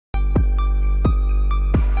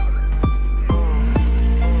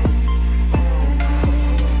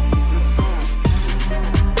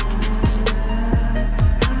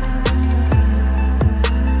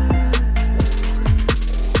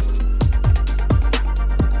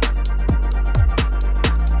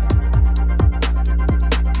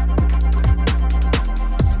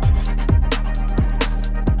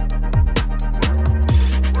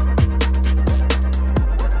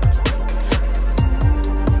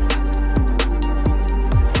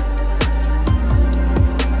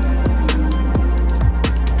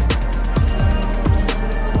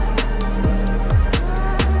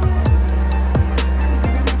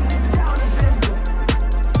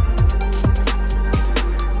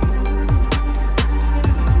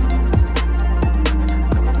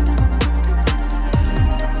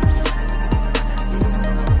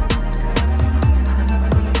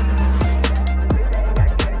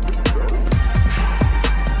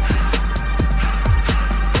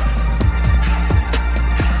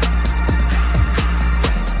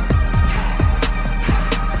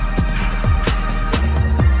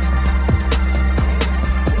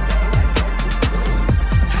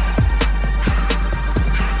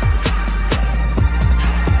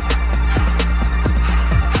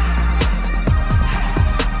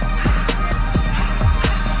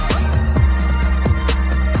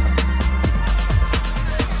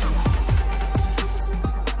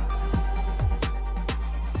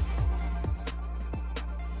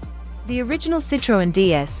The original Citroën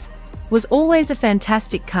DS was always a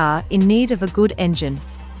fantastic car in need of a good engine.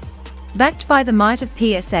 Backed by the might of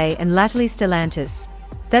PSA and latterly Stellantis,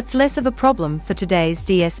 that's less of a problem for today's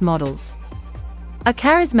DS models. A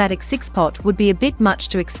charismatic six-pot would be a bit much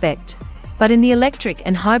to expect, but in the electric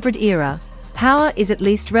and hybrid era, power is at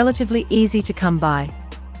least relatively easy to come by.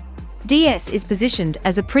 DS is positioned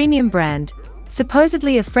as a premium brand,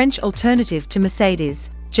 supposedly a French alternative to Mercedes,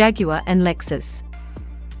 Jaguar and Lexus.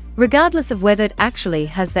 Regardless of whether it actually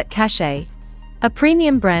has that cachet, a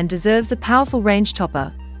premium brand deserves a powerful range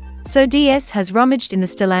topper, so DS has rummaged in the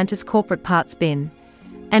Stellantis corporate parts bin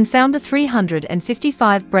and found the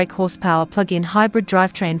 355 brake horsepower plug-in hybrid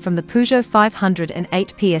drivetrain from the Peugeot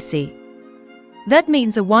 508 PSE. That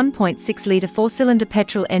means a 1.6-litre four-cylinder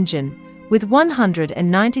petrol engine with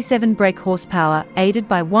 197 brake horsepower aided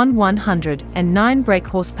by one 109 brake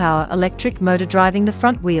horsepower electric motor driving the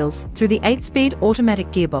front wheels through the 8-speed automatic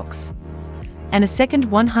gearbox, and a second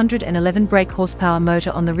 111 brake horsepower motor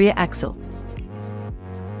on the rear axle.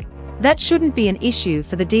 That shouldn't be an issue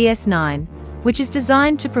for the DS9, which is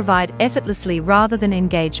designed to provide effortlessly rather than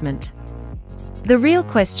engagement. The real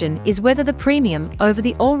question is whether the premium over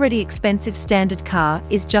the already expensive standard car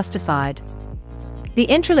is justified. The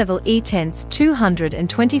entry-level E-Tense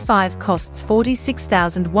 225 costs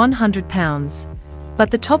 £46,100, but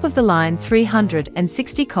the top-of-the-line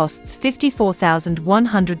 360 costs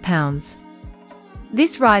 £54,100.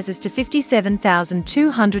 This rises to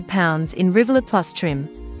 £57,200 in Riviera Plus trim,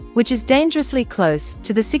 which is dangerously close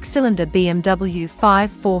to the six-cylinder BMW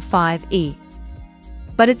 545e.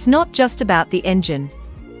 But it's not just about the engine.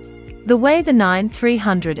 The way the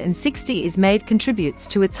 9360 is made contributes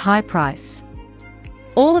to its high price.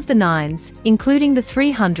 All of the 9s, including the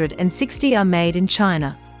 360, are made in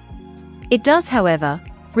China. It does, however,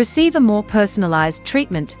 receive a more personalized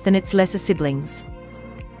treatment than its lesser siblings.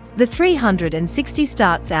 The 360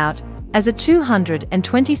 starts out as a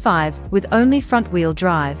 225 with only front-wheel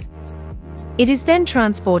drive. It is then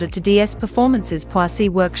transported to DS Performance's Poissy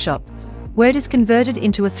workshop, where it is converted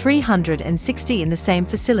into a 360 in the same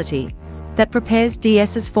facility that prepares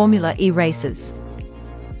DS's Formula E races.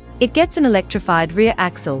 It gets an electrified rear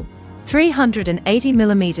axle,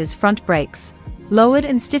 380mm front brakes, lowered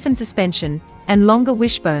and stiffened suspension, and longer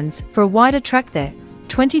wishbones for a wider track there,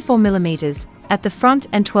 24mm at the front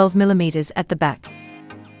and 12mm at the back.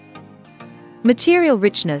 Material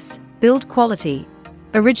richness, build quality,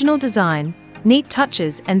 original design, neat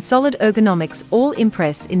touches and solid ergonomics all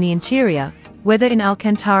impress in the interior, whether in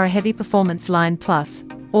Alcantara Heavy Performance Line Plus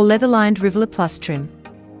or leather-lined Riviera Plus trim.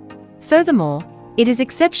 Furthermore, it is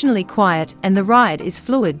exceptionally quiet and the ride is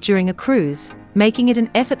fluid during a cruise, making it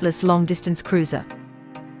an effortless long-distance cruiser.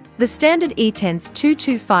 The standard E-Tense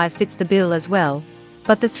 225 fits the bill as well,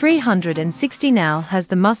 but the 360 now has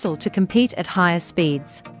the muscle to compete at higher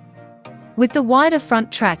speeds. With the wider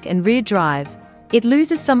front track and rear drive, it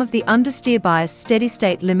loses some of the understeer-biased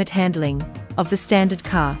steady-state limit handling of the standard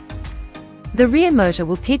car. The rear motor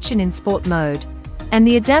will pitch in sport mode, and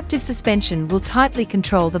the adaptive suspension will tightly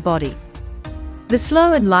control the body. The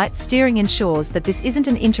slow and light steering ensures that this isn't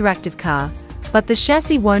an interactive car, but the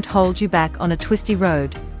chassis won't hold you back on a twisty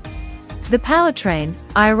road. The powertrain,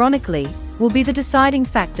 ironically, will be the deciding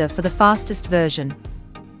factor for the fastest version.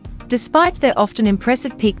 Despite their often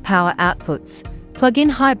impressive peak power outputs, plug-in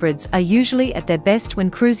hybrids are usually at their best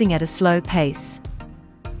when cruising at a slow pace.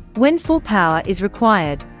 When full power is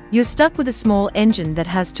required, you're stuck with a small engine that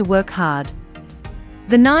has to work hard.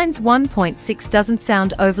 The 9's 1.6 doesn't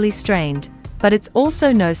sound overly strained, but it's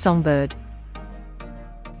also no songbird.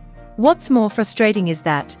 What's more frustrating is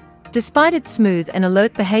that, despite its smooth and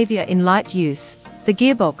alert behavior in light use, the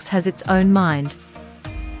gearbox has its own mind.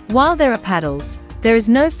 While there are paddles, there is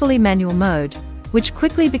no fully manual mode, which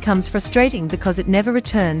quickly becomes frustrating because it never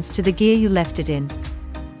returns to the gear you left it in.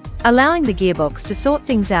 Allowing the gearbox to sort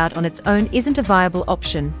things out on its own isn't a viable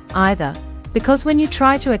option, either, because when you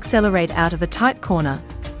try to accelerate out of a tight corner,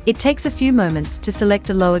 it takes a few moments to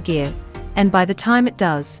select a lower gear, and by the time it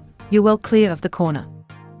does, you're well clear of the corner.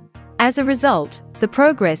 As a result, the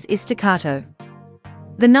progress is staccato.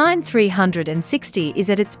 The 9360 is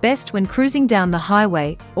at its best when cruising down the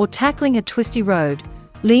highway or tackling a twisty road,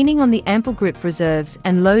 leaning on the ample grip reserves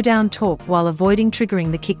and low-down torque while avoiding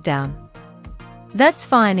triggering the kickdown. That's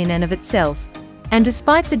fine in and of itself, and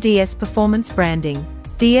despite the DS Performance branding,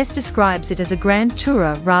 DS describes it as a grand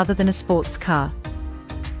tourer rather than a sports car.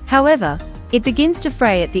 However, it begins to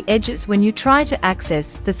fray at the edges when you try to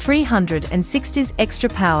access the 360's extra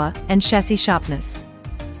power and chassis sharpness.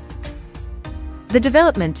 The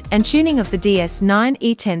development and tuning of the DS9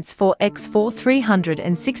 E-Tense 4x4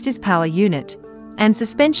 360's power unit, and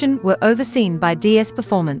suspension were overseen by DS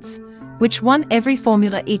Performance, which won every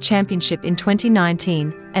Formula E championship in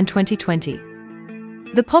 2019 and 2020.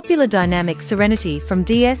 The popular dynamic Serenity from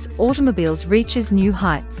DS automobiles reaches new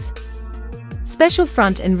heights. Special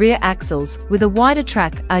front and rear axles with a wider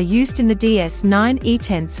track are used in the DS9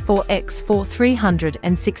 E10s 4x4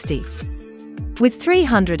 360. With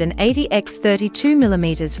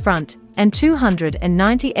 380x32mm front and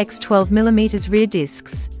 290x12mm rear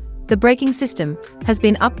discs, the braking system has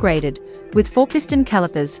been upgraded with 4-piston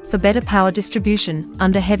calipers for better power distribution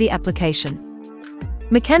under heavy application.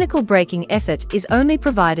 Mechanical braking effort is only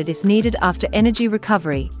provided if needed after energy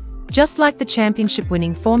recovery, just like the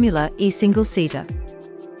championship-winning Formula E single-seater.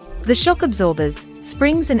 The shock absorbers,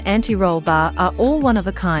 springs and anti-roll bar are all one of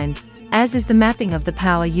a kind, as is the mapping of the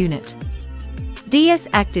power unit. DS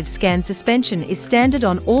Active Scan suspension is standard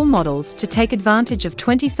on all models to take advantage of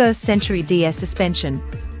 21st century DS suspension,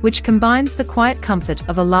 which combines the quiet comfort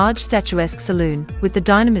of a large statuesque saloon with the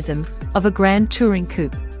dynamism of a grand touring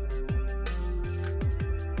coupe.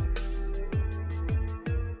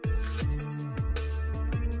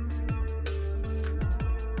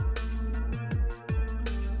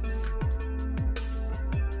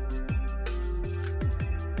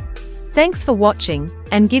 Thanks for watching,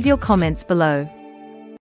 and give your comments below.